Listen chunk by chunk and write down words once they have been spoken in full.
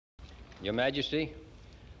Your Majesty,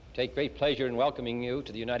 take great pleasure in welcoming you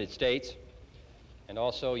to the United States, and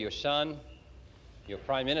also your son, your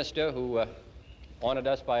Prime Minister, who honored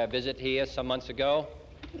us by a visit here some months ago,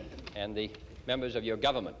 and the members of your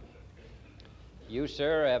government. You,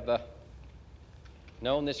 sir, have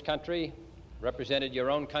known this country, represented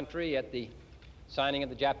your own country at the signing of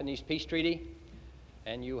the Japanese Peace Treaty,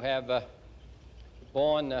 and you have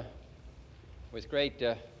borne with great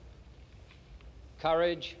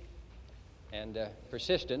courage and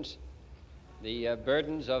persistence the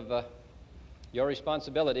burdens of your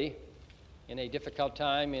responsibility in a difficult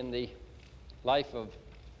time in the life of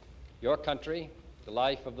your country, the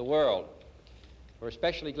life of the world. We're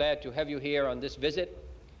especially glad to have you here on this visit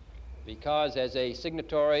because as a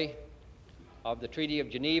signatory of the Treaty of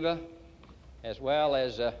Geneva, as well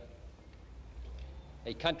as a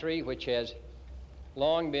country which has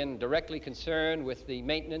long been directly concerned with the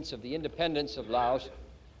maintenance of the independence of Laos,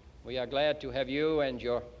 we are glad to have you and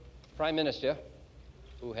your Prime Minister,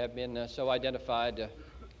 who have been so identified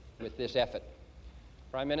with this effort.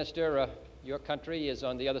 Prime Minister, your country is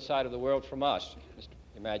on the other side of the world from us,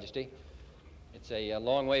 Your Majesty. It's a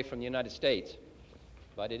long way from the United States,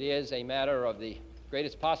 but it is a matter of the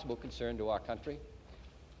greatest possible concern to our country.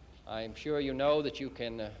 I'm sure you know that you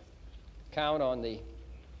can count on the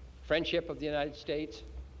friendship of the United States,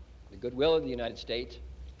 the goodwill of the United States,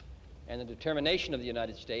 and the determination of the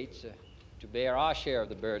United States to bear our share of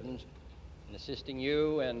the burdens in assisting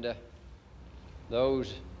you and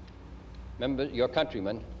those members, your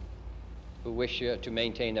countrymen, who wish to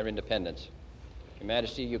maintain their independence. Your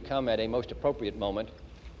Majesty, you come at a most appropriate moment,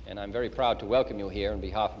 and I'm very proud to welcome you here on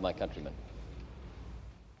behalf of my countrymen.